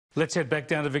Let's head back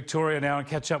down to Victoria now and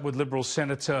catch up with Liberal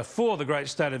Senator for the great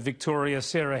state of Victoria,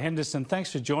 Sarah Henderson.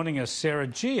 Thanks for joining us, Sarah.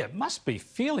 Gee, it must be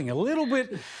feeling a little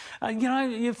bit,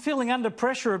 you're feeling under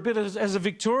pressure a bit as a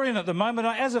Victorian at the moment.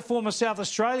 As a former South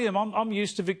Australian, I'm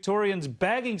used to Victorians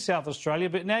bagging South Australia,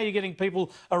 but now you're getting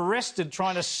people arrested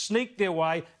trying to sneak their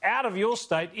way out of your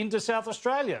state into South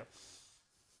Australia.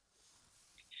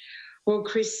 Well,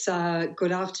 Chris,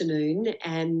 good afternoon.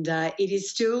 And it is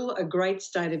still a great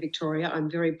state of Victoria. I'm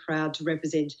very proud to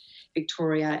represent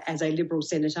Victoria as a Liberal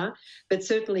senator. But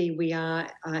certainly we are,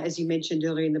 as you mentioned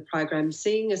earlier in the program,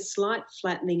 seeing a slight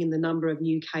flattening in the number of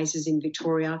new cases in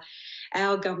Victoria.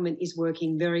 Our government is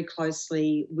working very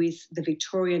closely with the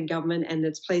Victorian government, and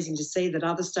it's pleasing to see that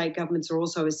other state governments are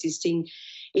also assisting.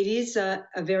 It is a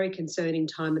very concerning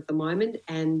time at the moment,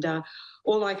 and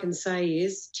all I can say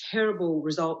is terrible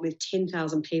result with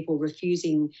 10,000 people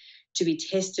refusing to be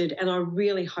tested, and I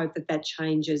really hope that that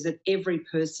changes, that every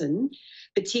person,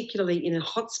 particularly in a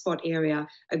hotspot area,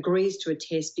 agrees to a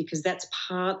test, because that's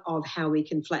part of how we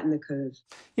can flatten the curve.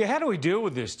 Yeah, how do we deal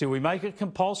with this? Do we make it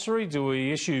compulsory? Do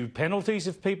we issue penalties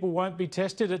if people won't be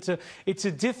tested? It's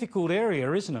a difficult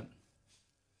area, isn't it?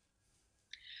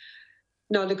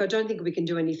 No, look, I don't think we can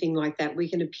do anything like that. We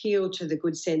can appeal to the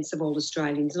good sense of all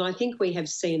Australians, and I think we have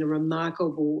seen a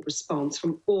remarkable response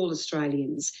from all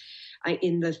Australians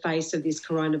in the face of this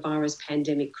coronavirus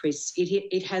pandemic, Chris.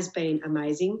 It has been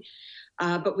amazing,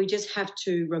 but we just have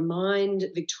to remind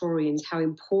Victorians how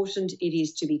important it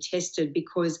is to be tested,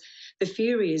 because the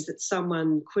fear is that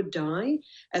someone could die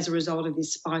as a result of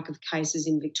this spike of cases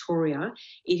in Victoria.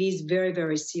 It is very,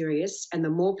 very serious, and the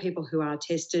more people who are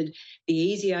tested, the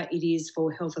easier it is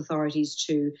for health authorities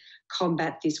to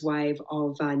combat this wave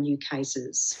of new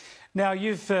cases. Now,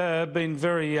 you've been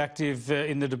very active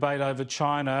in the debate over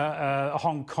China.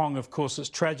 Hong Kong, of course, it's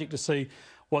tragic to see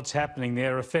what's happening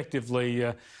there. Effectively,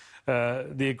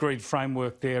 the agreed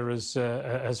framework there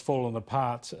has fallen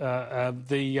apart.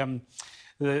 The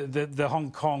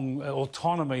Hong Kong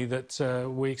autonomy that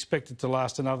we expected to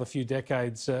last another few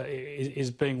decades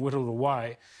is being whittled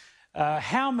away.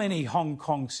 How many Hong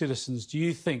Kong citizens do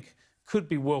you think could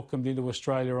be welcomed into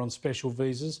Australia on special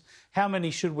visas? How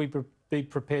many should we be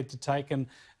prepared to take,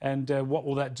 and what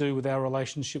will that do with our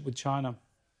relationship with China?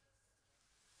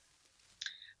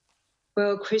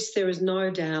 Well, Chris, there is no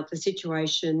doubt the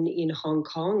situation in Hong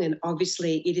Kong, and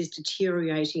obviously it is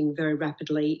deteriorating very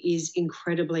rapidly, is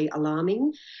incredibly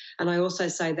alarming. And I also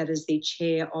say that as the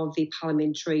chair of the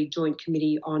Parliamentary Joint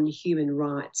Committee on Human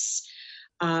Rights.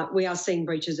 We are seeing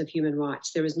breaches of human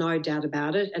rights. There is no doubt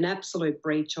about it. An absolute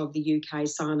breach of the UK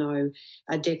Sino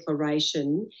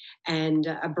Declaration, and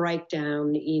a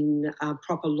breakdown in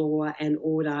proper law and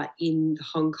order in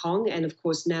Hong Kong. And of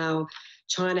course now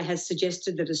China has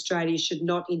suggested that Australia should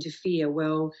not interfere.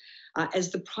 Well,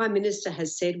 as the Prime Minister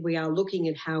has said, we are looking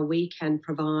at how we can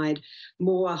provide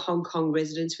more Hong Kong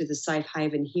residents with a safe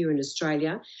haven here in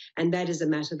Australia, and that is a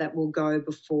matter that will go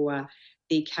before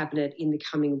the Cabinet in the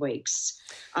coming weeks.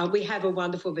 We have a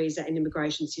wonderful visa and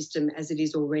immigration system as it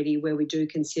is already, where we do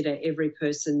consider every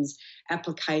person's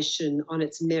application on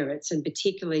its merits, and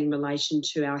particularly in relation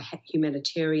to our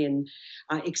humanitarian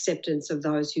acceptance of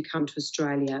those who come to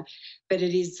Australia. But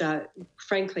it is,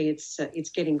 frankly, it's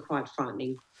getting quite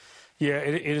frightening. Yeah,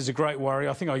 it is a great worry.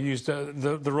 I think I used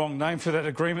the wrong name for that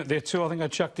agreement there too. I think I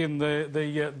chucked in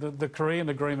the Korean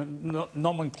agreement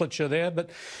nomenclature there.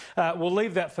 But we'll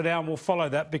leave that for now, and we'll follow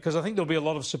that, because I think there'll be a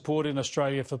lot of support in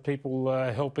Australia for people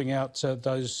helping out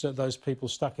those people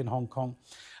stuck in Hong Kong.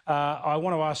 I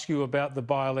want to ask you about the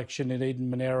by-election in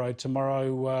Eden-Monaro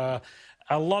tomorrow.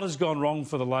 A lot has gone wrong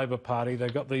for the Labor Party.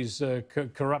 They've got these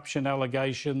corruption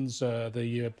allegations,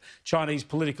 the Chinese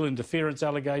political interference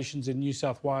allegations in New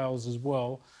South Wales as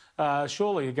well.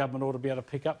 Surely the government ought to be able to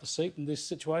pick up the seat in this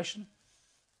situation?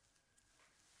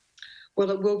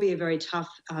 Well, it will be a very tough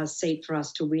seat for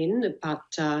us to win, but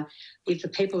if the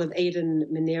people of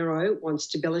Eden-Monaro want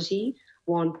stability,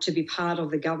 want to be part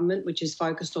of the government which is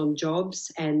focused on jobs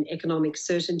and economic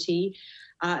certainty,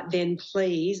 then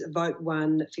please vote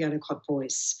one Fiona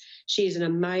Kotvojs. She is an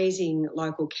amazing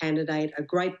local candidate, a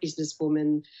great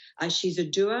businesswoman. She's a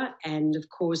doer, and of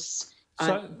course,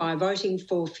 by voting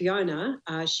for Fiona,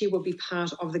 she will be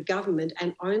part of the government,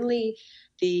 and only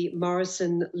the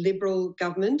Morrison Liberal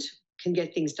government can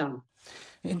get things done.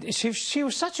 She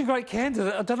was such a great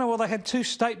candidate. I don't know why they had two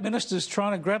state ministers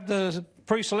trying to grab the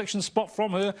pre-selection spot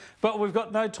from her, but we've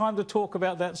got no time to talk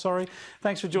about that, sorry.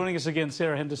 Thanks for joining us again,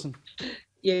 Sarah Henderson.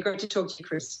 Yeah, great to talk to you,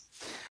 Chris.